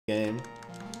game.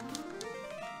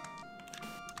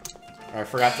 I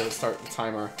forgot to start the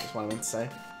timer, is what I meant to say.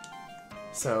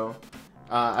 So,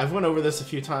 I've went over this a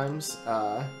few times,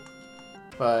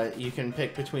 but you can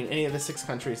pick between any of the 6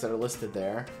 countries that are listed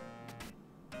there.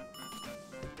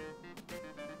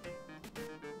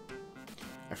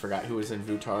 I forgot who was in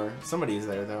Vutar. Somebody's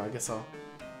there, though. I guess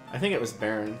I think it was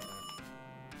Baron.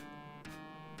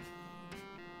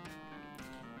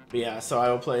 But yeah, so I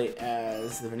will play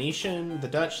as the Venetian, the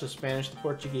Dutch, the Spanish, the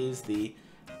Portuguese, the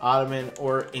Ottoman,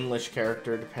 or English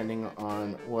character, depending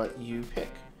on what you pick.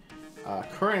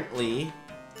 Currently,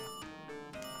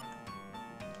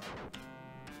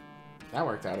 that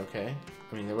worked out okay.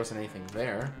 I mean, there wasn't anything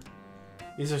there.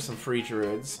 These are some free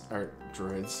dwarves.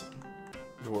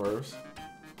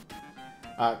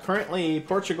 Currently,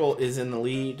 Portugal is in the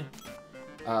lead.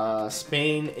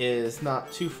 Spain is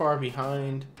not too far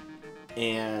behind.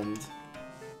 And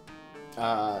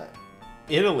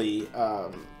Italy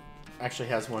actually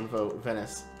has 1 vote,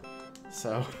 Venice.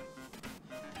 So,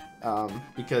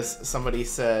 because somebody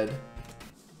said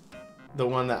the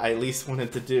one that I least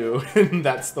wanted to do, and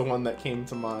that's the one that came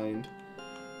to mind.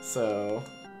 So,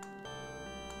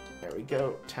 there we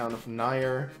go. Town of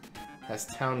Nair has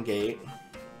Town Gate.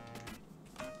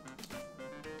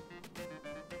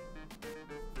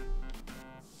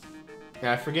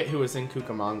 Yeah, I forget who was in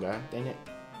Cucamonga. Dang it.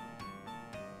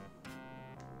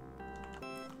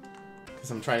 Because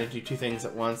I'm trying to do 2 things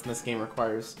at once, and this game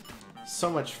requires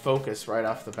so much focus right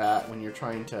off the bat when you're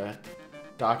trying to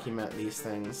document these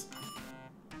things.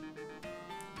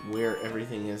 Where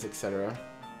everything is, etc.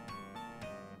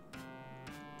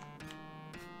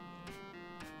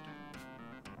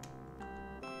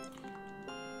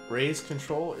 Raise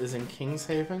Control is in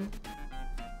Kingshaven.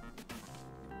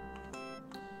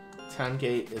 Town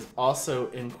Gate is also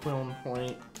in Quillen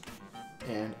Point,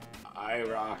 and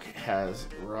Iraq has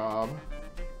Rob.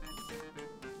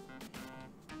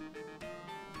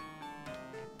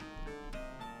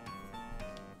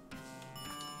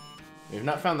 We have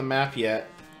not found the map yet,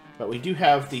 but we do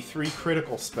have the 3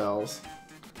 critical spells.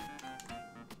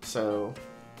 So...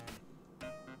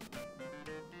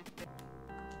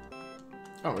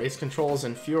 oh, Raise Control is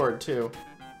in Fjord, too.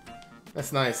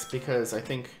 That's nice, because I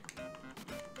think...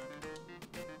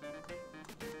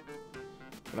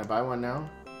 can I buy one now?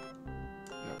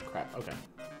 No, crap. Okay.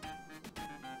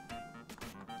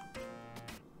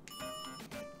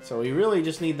 So we really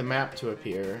just need the map to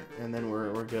appear, and then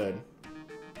we're good.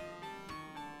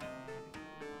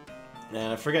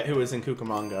 And I forget who was in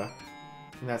Cucamonga.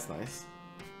 And that's nice.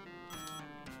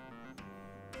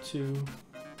 2.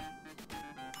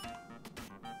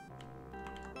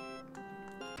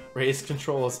 Raise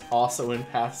Control is also in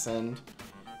Pathsend.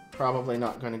 Probably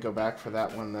not going to go back for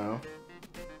that one, though.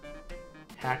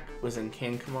 Hack was in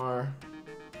Kankamar.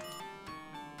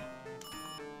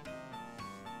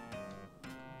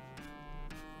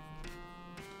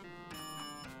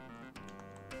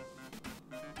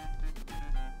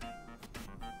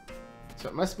 So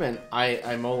it must have been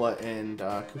Imola and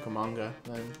Cucamonga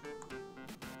then.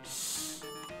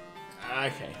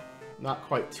 Okay, not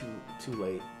quite too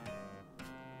late.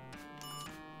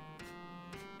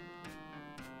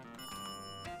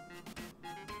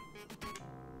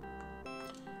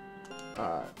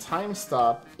 Time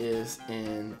Stop is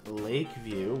in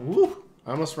Lakeview. Woo!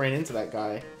 I almost ran into that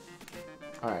guy.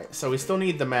 Alright, so we still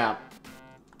need the map,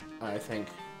 I think.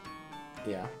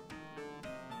 Yeah.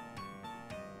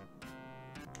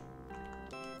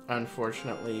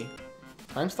 Unfortunately.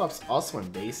 Time Stop's also in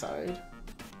Bayside.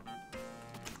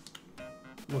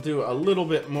 We'll do a little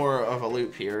bit more of a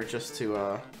loop here just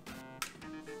to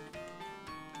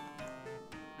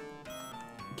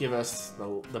give us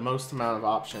the most amount of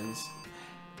options.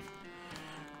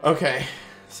 Okay,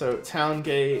 so Town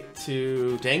Gate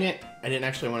to... dang it, I didn't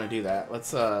actually want to do that.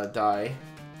 Let's die.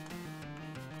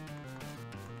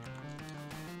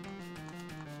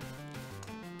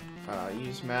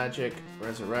 Use magic,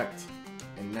 resurrect,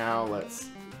 and now let's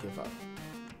give up.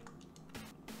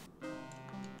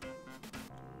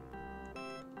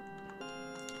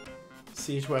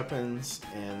 Siege weapons,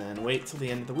 and then wait till the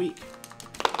end of the week.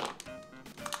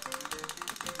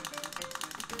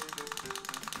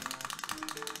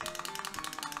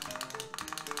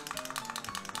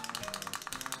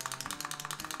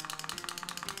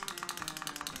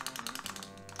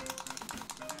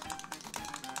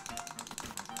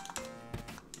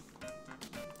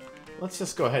 Let's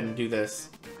just go ahead and do this.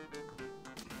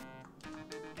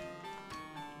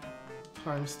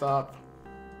 Time stop.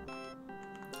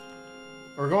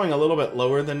 We're going a little bit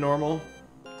lower than normal.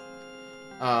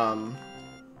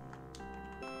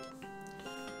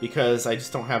 because I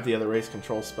just don't have the other race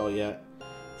control spell yet.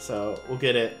 So we'll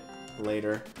get it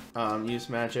later. Use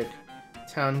magic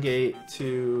town gate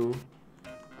to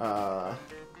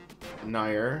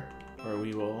Nair, where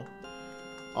we will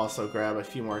also grab a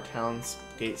few more town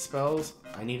gate spells.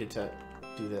 I needed to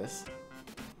do this.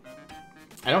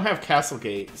 I don't have castle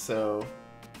gate, so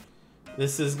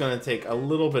this is going to take a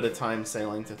little bit of time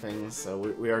sailing to things, so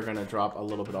we are going to drop a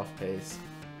little bit off pace.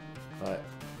 But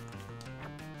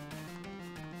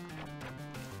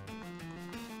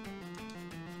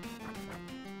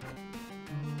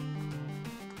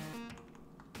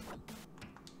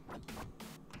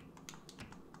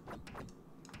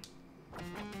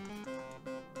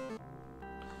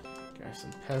grab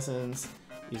some peasants.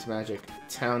 Use magic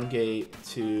town gate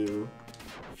to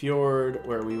Fjord,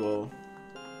 where we will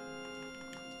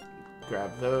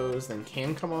grab those. Then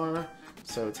Kankamar,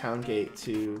 so town gate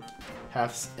to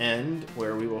Half's End,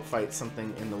 where we will fight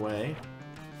something in the way.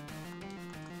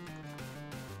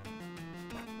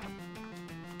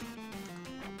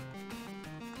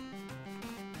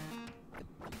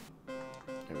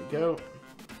 There we go.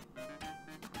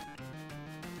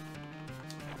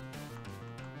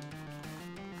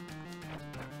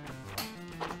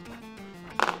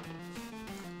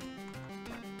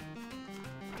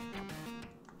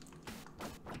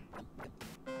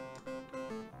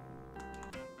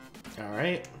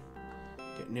 Alright,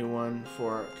 get a new one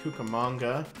for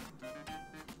Cucamonga.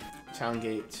 Town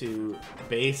gate to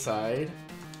Bayside,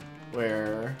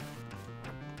 where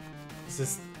it's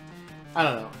just, I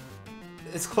don't know,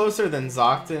 it's closer than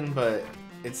Zockton, but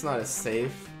it's not as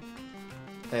safe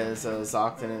as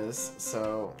Zockton is,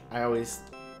 so I always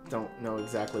don't know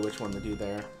exactly which one to do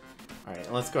there.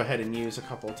 Alright, let's go ahead and use a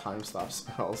couple time stop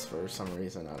spells for some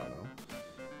reason, I don't know.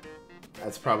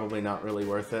 That's probably not really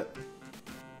worth it.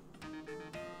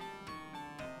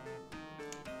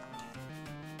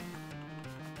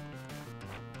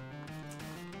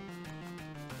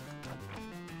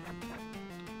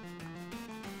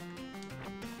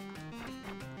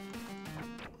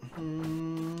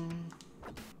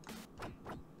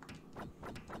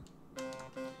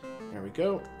 There we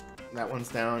go. That one's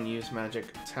down. Use magic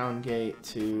town gate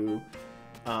to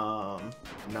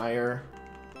Nair,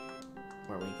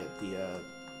 where we get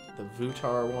the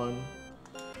Vutar one.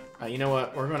 You know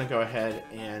what? We're gonna go ahead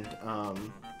and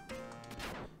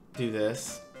do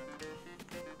this.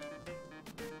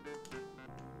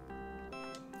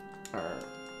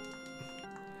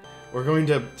 We're going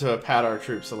to pad our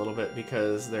troops a little bit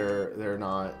because they're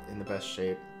not in the best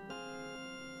shape.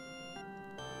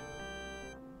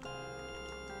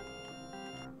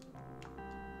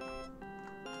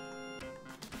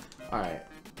 Alright.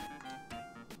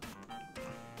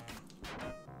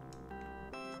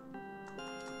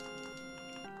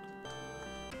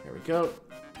 There we go.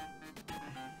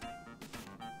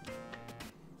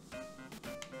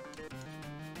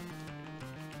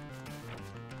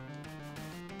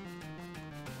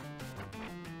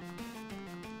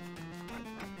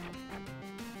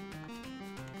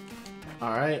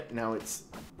 Alright, now it's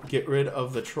get rid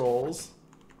of the trolls.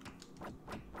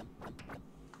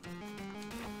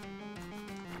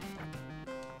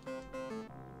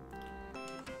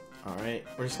 Alright,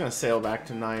 we're just gonna sail back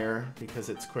to Nair because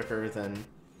it's quicker than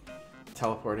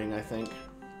teleporting, I think.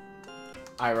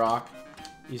 IROC,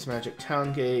 use magic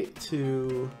town gate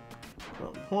to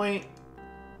one point.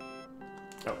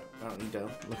 Oh, I don't need to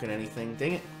look at anything.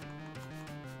 Dang it.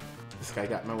 This guy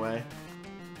got in my way.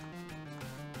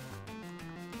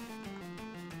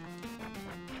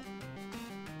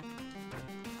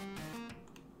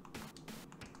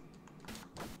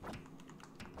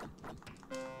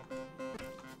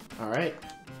 Alright.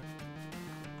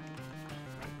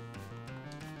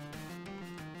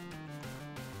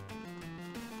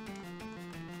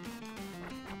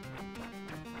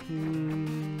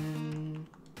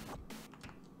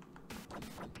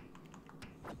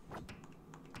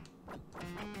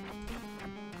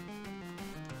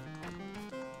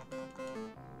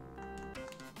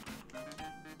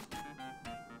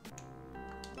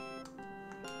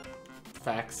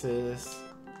 Faxes.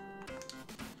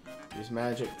 Use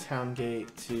magic town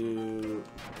gate to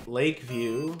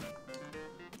Lakeview.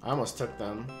 I almost took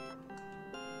them.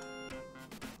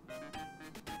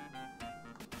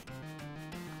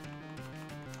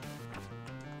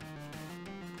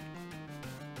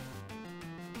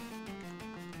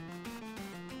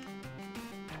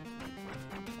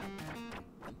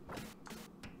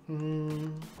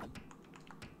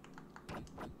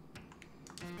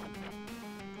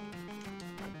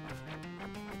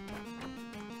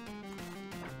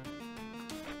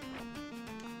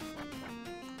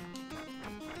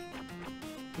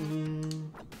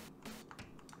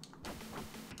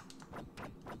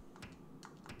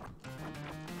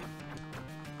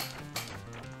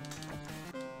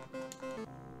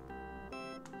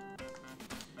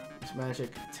 use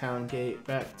magic, town gate,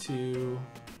 back to...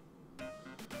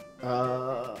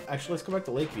 actually, let's go back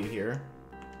to Lakeview here.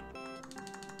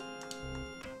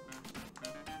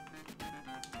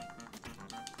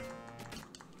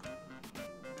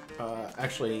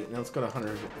 Actually, no, let's go to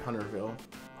Hunterville.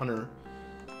 Hunter.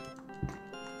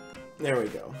 There we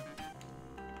go.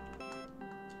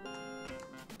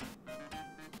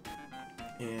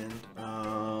 And,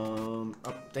 oh,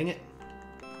 dang it.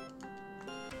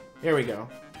 There we go.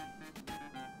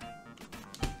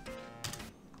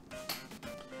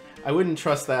 I wouldn't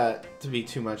trust that to be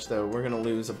too much, though. We're gonna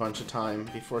lose a bunch of time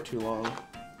before too long.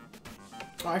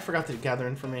 Oh, I forgot to gather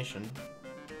information.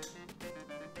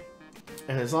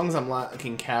 And as long as I'm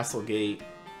locking Castle Gate,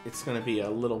 it's gonna be a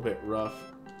little bit rough.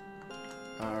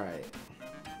 Alright.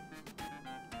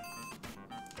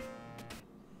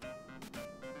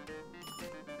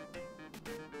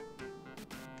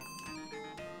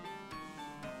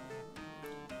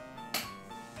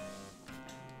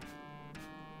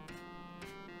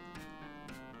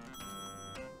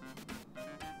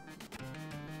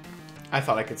 I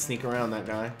thought I could sneak around that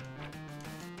guy.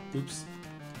 Oops.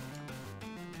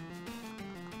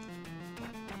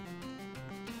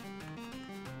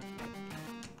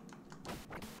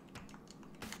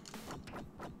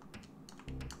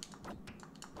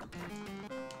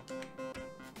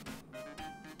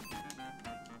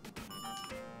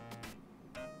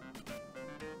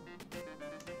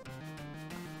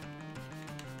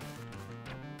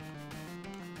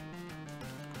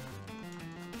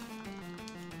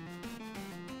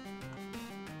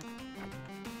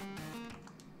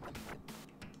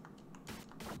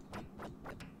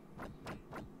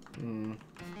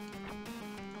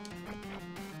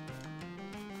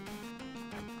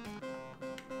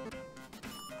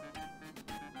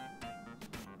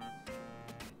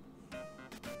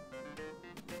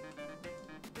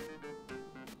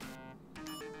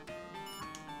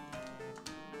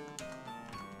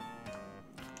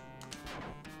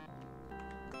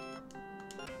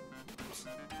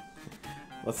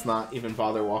 Let's not even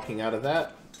bother walking out of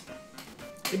that.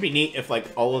 It'd be neat if, like,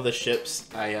 all of the ships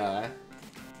I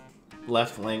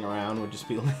left laying around would just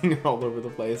be laying all over the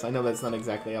place. I know that's not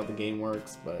exactly how the game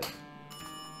works, but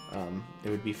it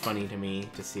would be funny to me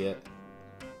to see it.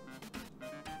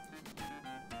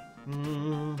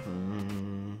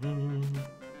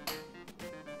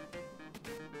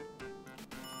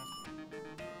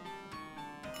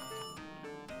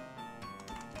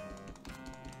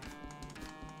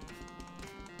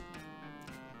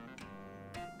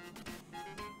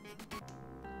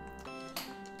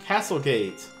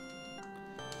 Castlegate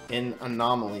in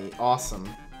Anomaly. Awesome.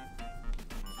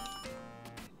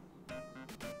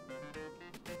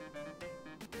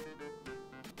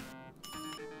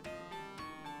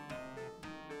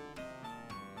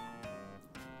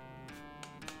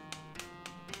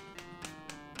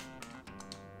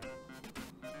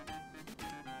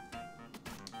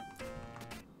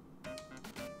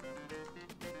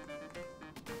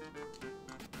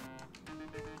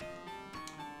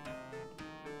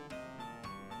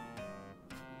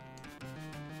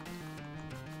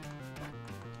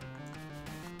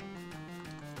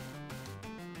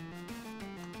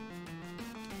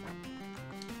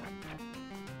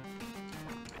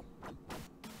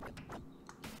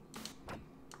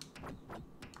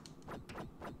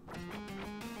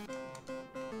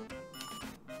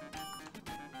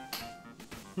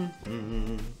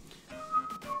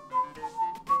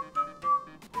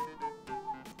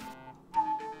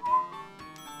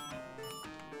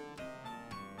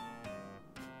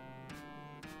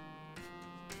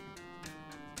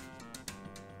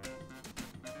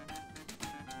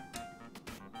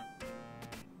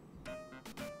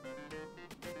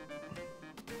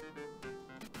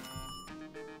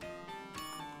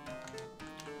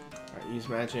 Alright, use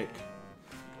magic.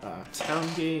 Town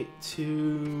gate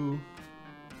to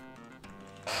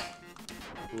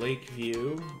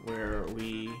Lakeview, where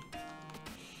we'll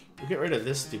get rid of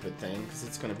this stupid thing because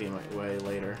it's going to be in my way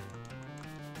later.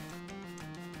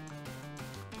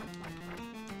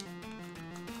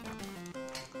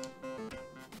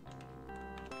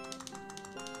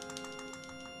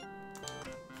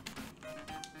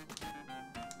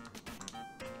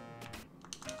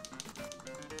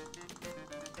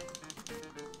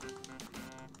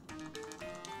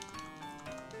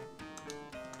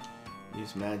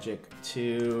 Use magic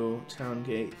to town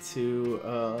gate to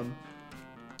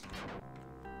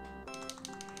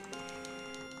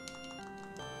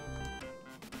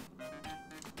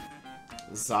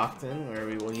Zockton, where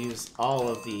we will use all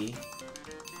of the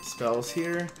spells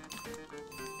here.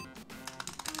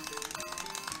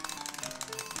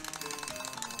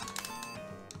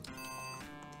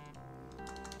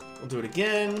 We'll do it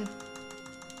again.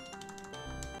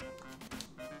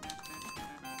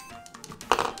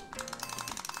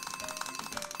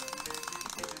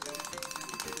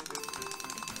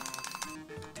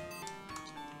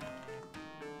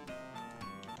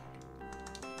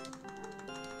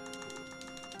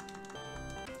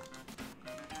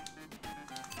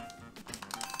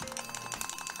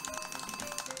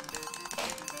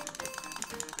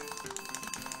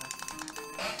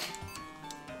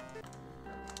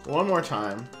 One more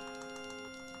time.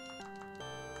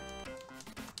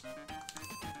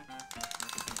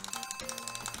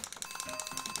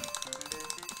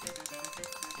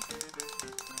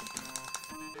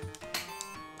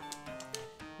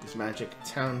 Use magic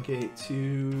town gate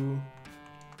to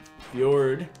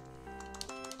Fjord.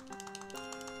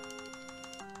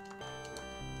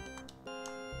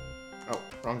 Oh,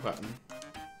 wrong button.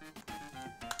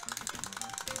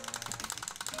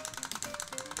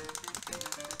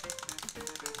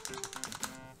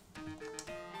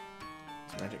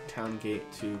 Magic town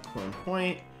gate to Corn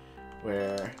Point,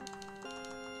 where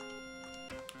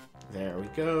there we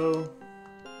go.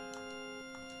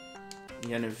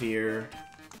 Yennefer.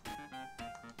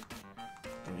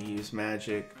 And we use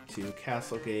magic to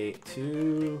Castle Gate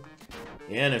to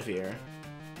Yennefer.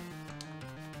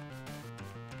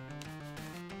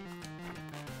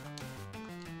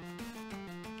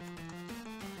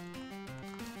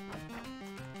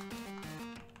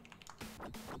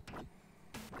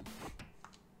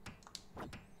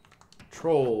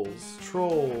 Trolls,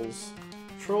 trolls,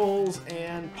 trolls,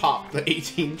 and pop the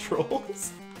 18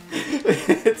 trolls.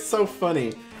 It's so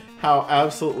funny how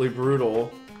absolutely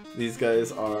brutal these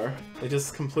guys are. They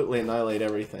just completely annihilate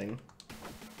everything.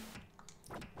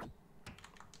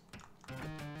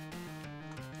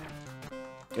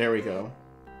 There we go.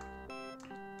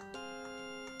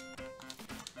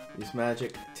 Use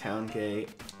magic, town gate.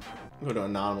 Go to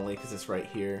anomaly because it's right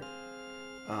here.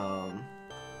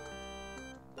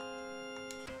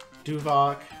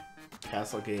 Duvok,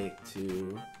 Castle Gate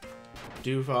to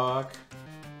Duvok.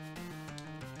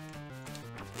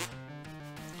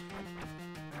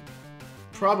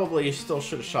 Probably still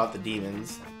should have shot the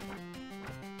demons.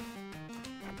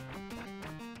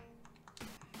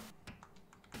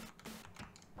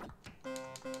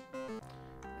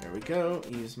 There we go.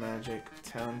 Use magic,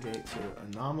 town gate to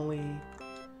anomaly.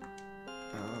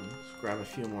 Let's grab a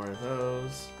few more of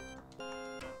those.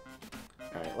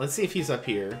 Alright, let's see if he's up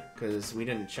here, because we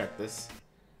didn't check this.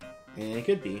 And it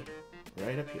could be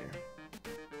right up here.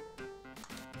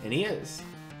 And he is.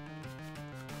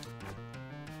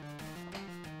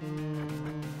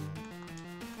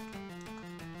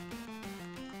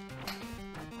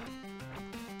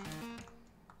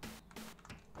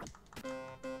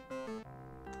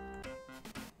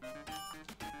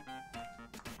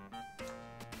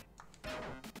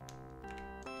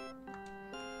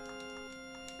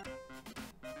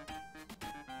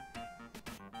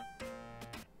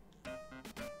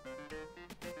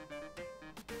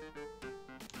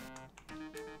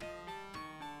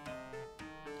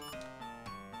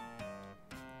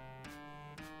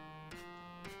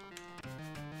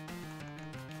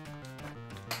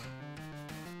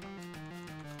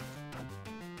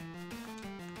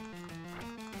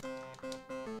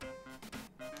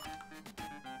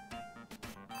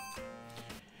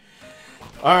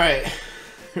 Alright,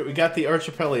 we got the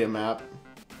Archipelia map.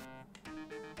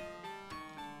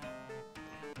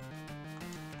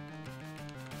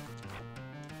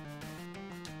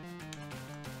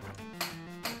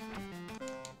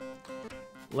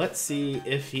 Let's see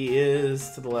if he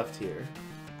is to the left here.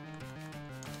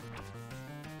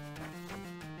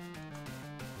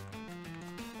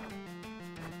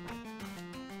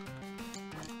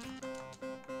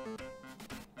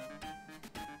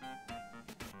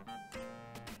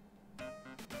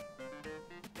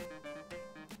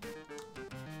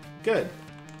 Good.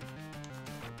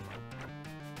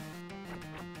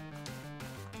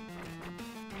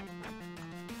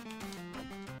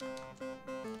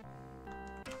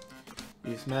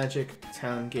 Use magic,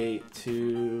 town gate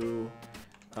to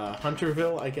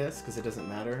Hunterville, I guess, because it doesn't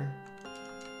matter.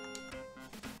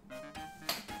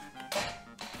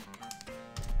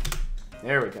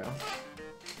 There we go.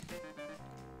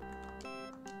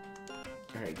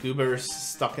 Alright, Goober's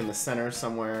stuck in the center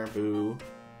somewhere. Boo.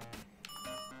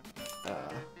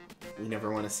 We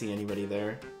never want to see anybody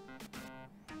there.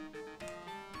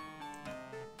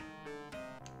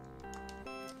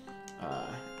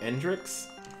 Endrix.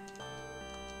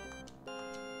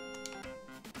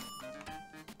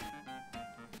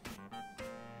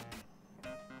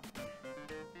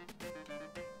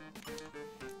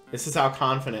 This is how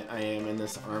confident I am in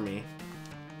this army.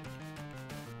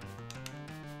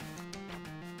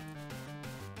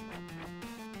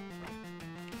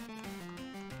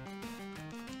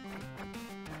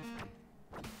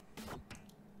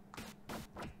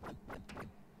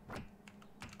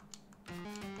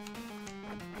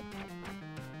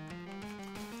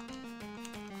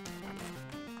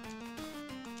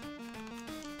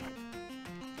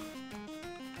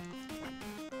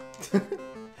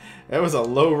 That was a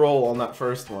low roll on that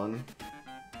first one.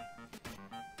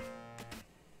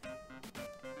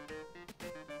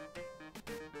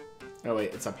 Oh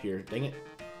wait, it's up here. Dang it.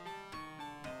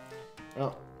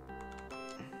 Well.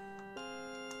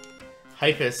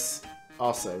 Hypus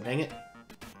also. Dang it.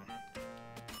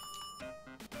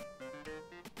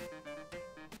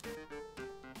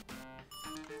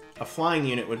 A flying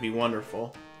unit would be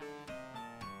wonderful.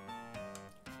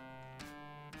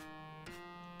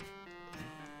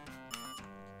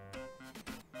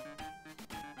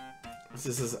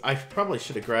 This is. I probably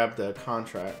should have grabbed the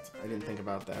contract. I didn't think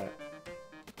about that.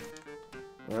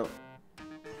 Well.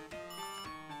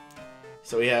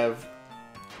 So we have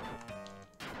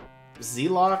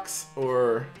Z-Locks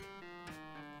or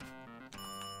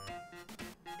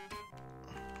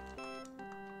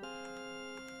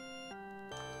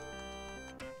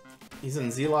he's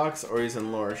in Z-Locks or he's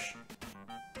in Lorsch.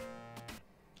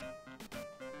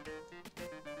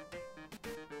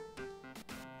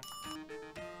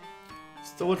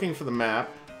 Still looking for the map.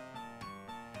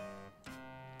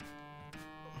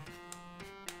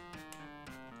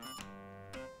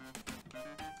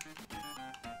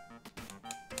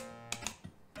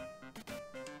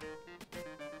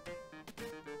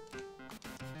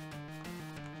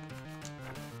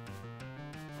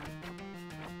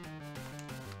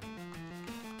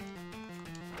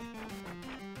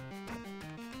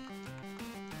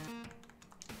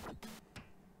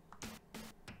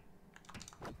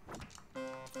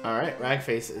 Alright,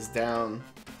 Ragface is down.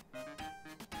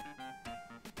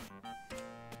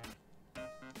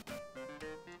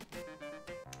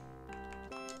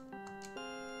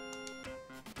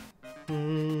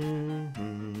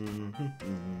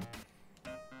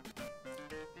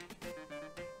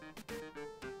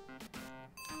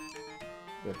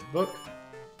 Got the book.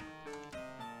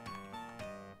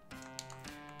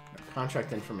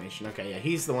 Contract information. Okay, yeah,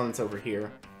 he's the one that's over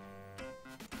here.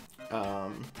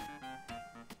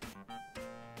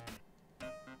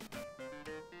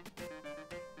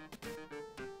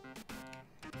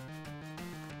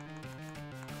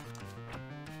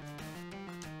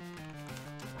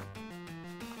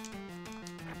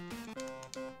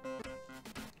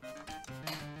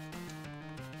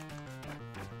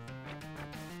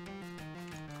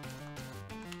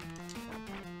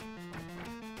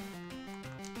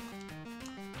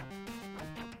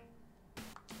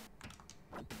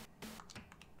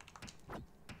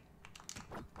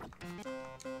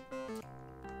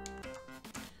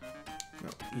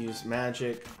 Use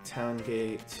magic, town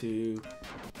gate to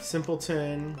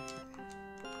Simpleton.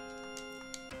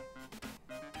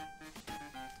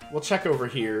 We'll check over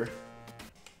here.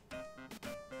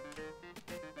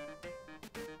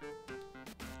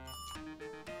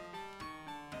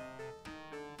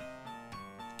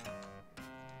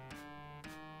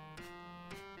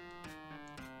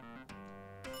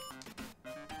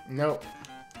 Nope.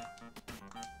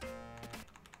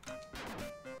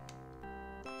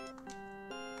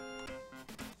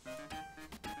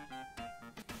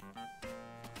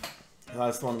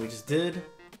 That's the one we just did.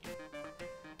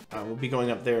 We'll be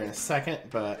going up there in a second,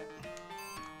 but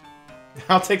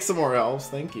I'll take some more elves,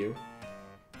 thank you.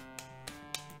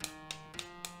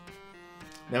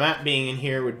 The map being in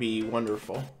here would be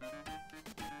wonderful.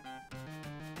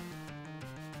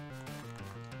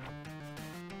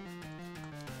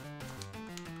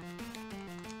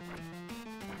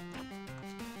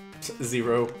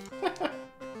 Zero.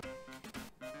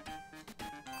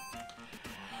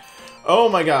 Oh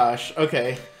my gosh,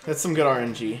 okay. That's some good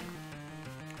RNG.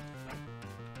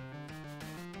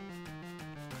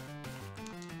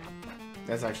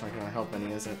 That's actually not gonna help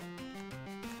any, is it?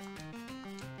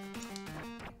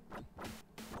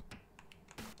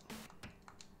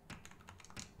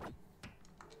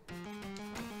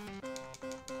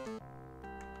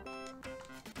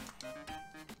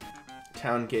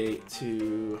 Town gate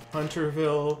to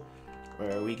Hunterville,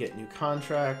 where we get new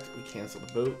contract. We cancel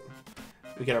the boat.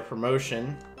 We get our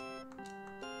promotion.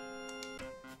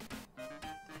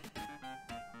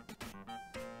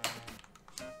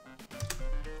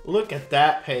 Look at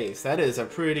that pace. That is a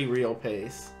pretty real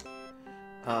pace.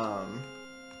 And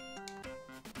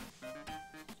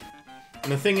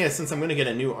the thing is, since I'm going to get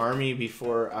a new army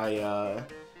before I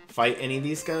fight any of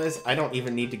these guys, I don't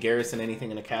even need to garrison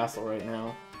anything in a castle right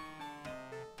now.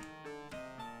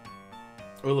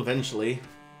 Well, eventually.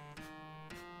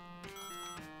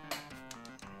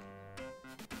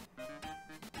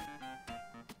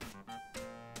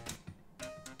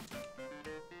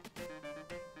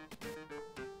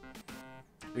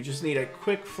 We just need a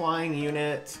quick flying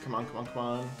unit. Come on, come on, come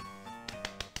on.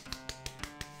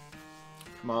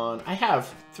 Come on. I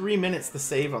have 3 minutes to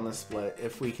save on this split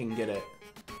if we can get it.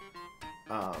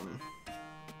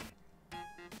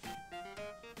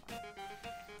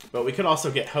 But we could also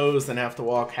get hosed and have to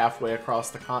walk halfway across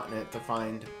the continent to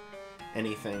find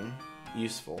anything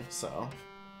useful, so.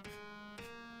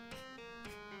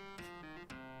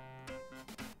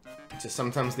 Just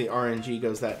sometimes the RNG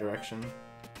goes that direction.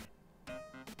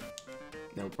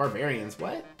 No, barbarians,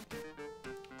 what?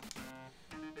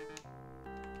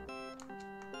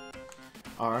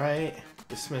 Alright,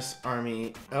 dismiss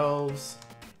army elves.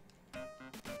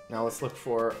 Now let's look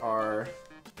for our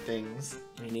things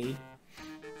we need.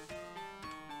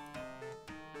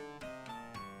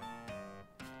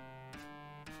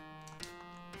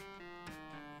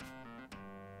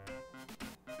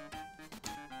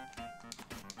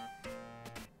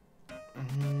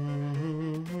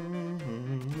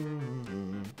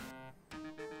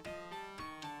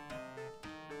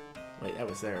 Wait, that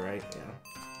was there, right? Yeah.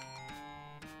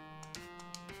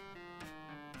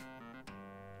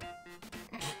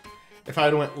 If I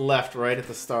had went left right at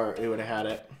the start, we would have had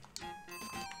it.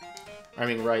 I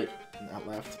mean right, not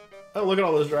left. Oh, look at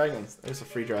all those dragons. There's a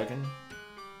free dragon.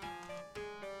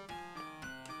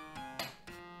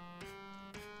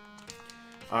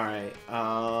 Alright,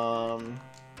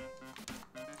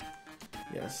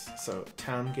 yes, so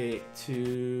town gate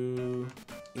to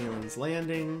Elan's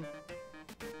Landing,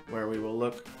 where we will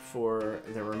look for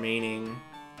the remaining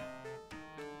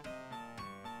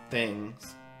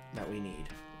things that we need,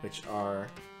 which are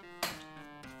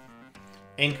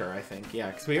anchor, I think.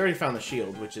 Yeah, because we already found the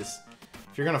shield, which is,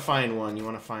 if you're going to find one, you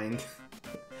want to find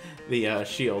the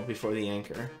shield before the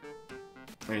anchor.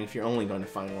 I mean, if you're only going to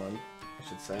find one, I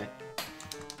should say.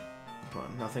 Come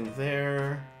on, nothing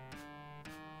there.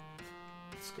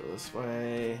 Let's go this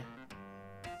way.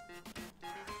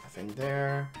 Nothing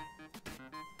there.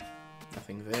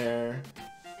 Nothing there.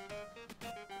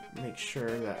 Make sure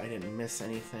that I didn't miss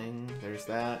anything. There's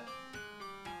that.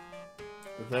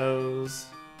 Those.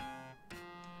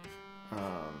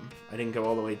 I didn't go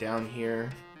all the way down here.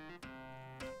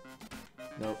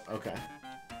 Nope, okay.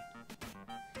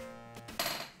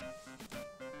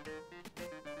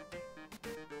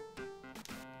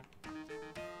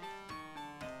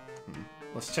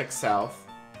 Let's check south.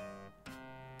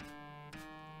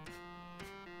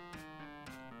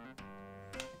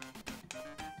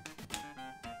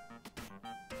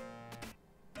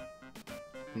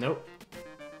 Nope.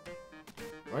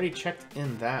 Already checked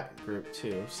in that group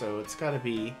too, so it's got to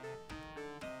be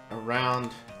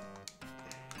around.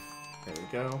 There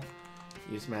we go.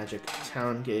 Use magic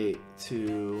town gate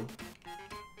to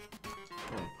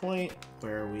one point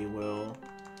where we will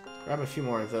grab a few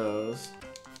more of those.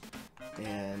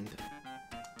 And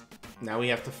now we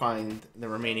have to find the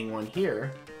remaining one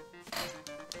here.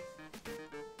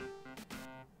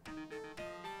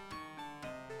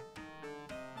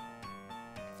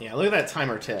 Yeah, look at that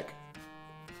timer tick.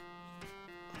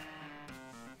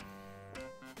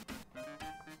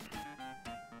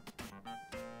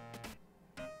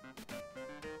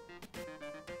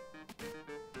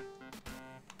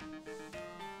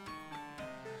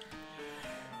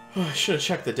 Oh, I should have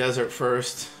checked the desert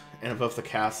first and above the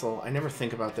castle. I never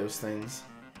think about those things.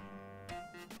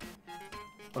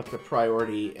 Like the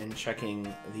priority in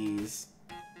checking these.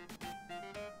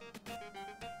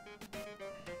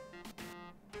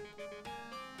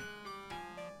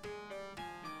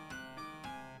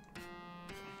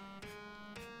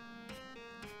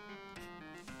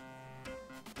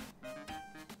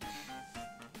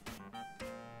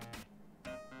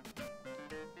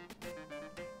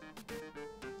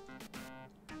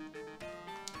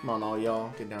 Come on, all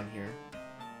y'all, get down here.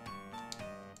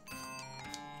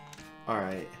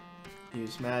 Alright.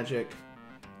 Use magic.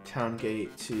 Town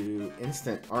gate to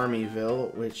instant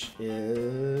Armyville, which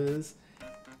is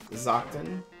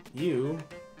Zockton. You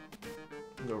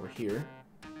go over here.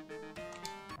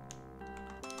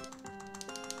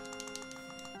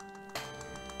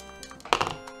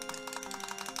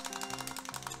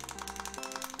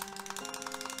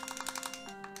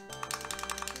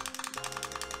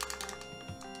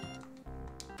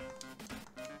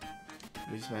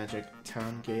 Use magic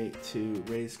town gate to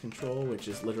raise control, which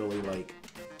is literally like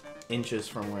inches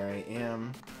from where I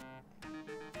am.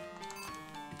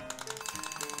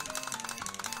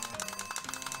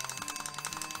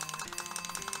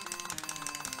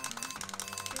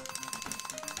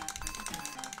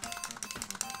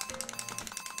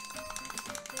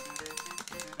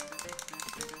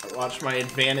 I watched my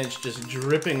advantage just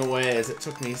dripping away as it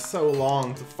took me so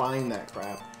long to find that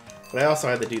crap. But I also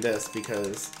had to do this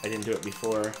because I didn't do it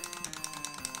before.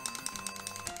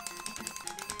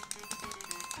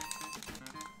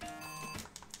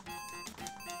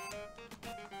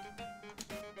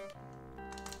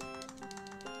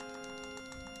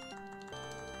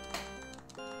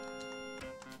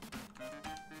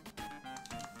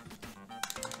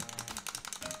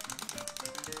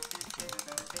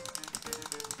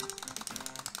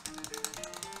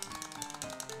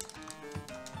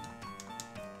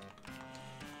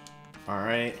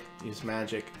 Alright, use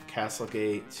magic, Castle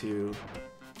Gate to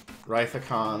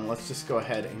Rythacon. Let's just go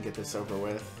ahead and get this over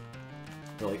with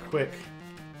really quick.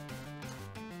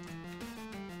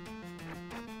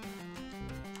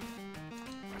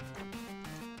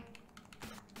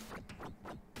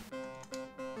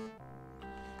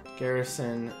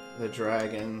 Garrison the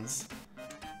dragons.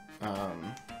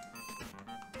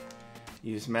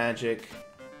 Use magic.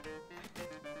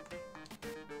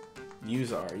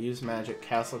 Use magic,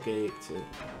 Castle Gate to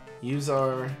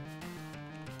Uzar.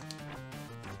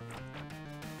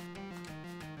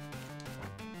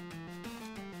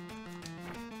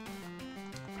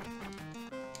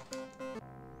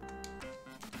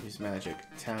 Use magic,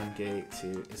 Town Gate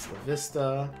to Isla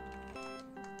Vista.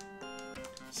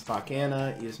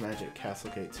 Spokana, use magic,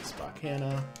 Castle Gate to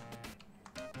Spokana.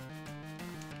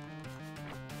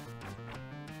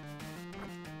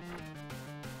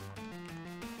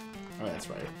 Oh,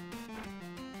 that's right.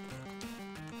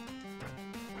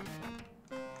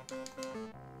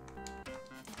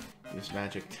 Use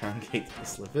magic, Town Gate to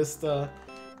Isla Vista.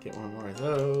 Get one more of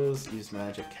those. Use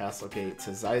magic, Castle Gate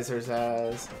to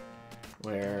Zyzerzaz,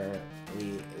 where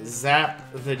we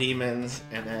zap the demons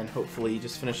and then hopefully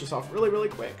just finish this off really, really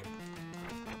quick.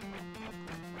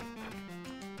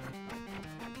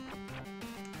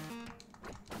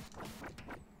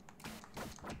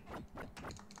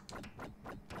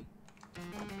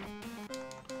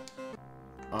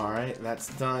 Alright,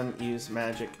 that's done. Use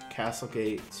magic, Castle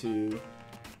Gate to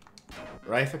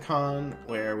Rythacon,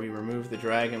 where we remove the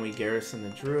dragon, we garrison the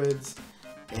druids,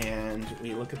 and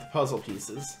we look at the puzzle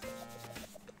pieces.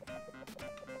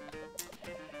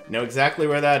 Know exactly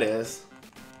where that is.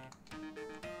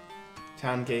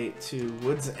 Town Gate to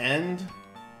Wood's End.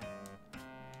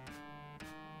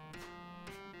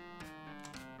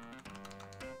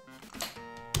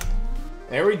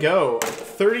 There we go.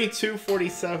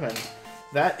 32:47.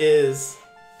 That is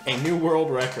a new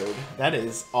world record. That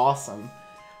is awesome.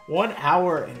 1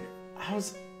 hour and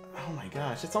oh my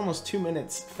gosh, it's almost 2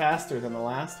 minutes faster than the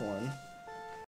last one.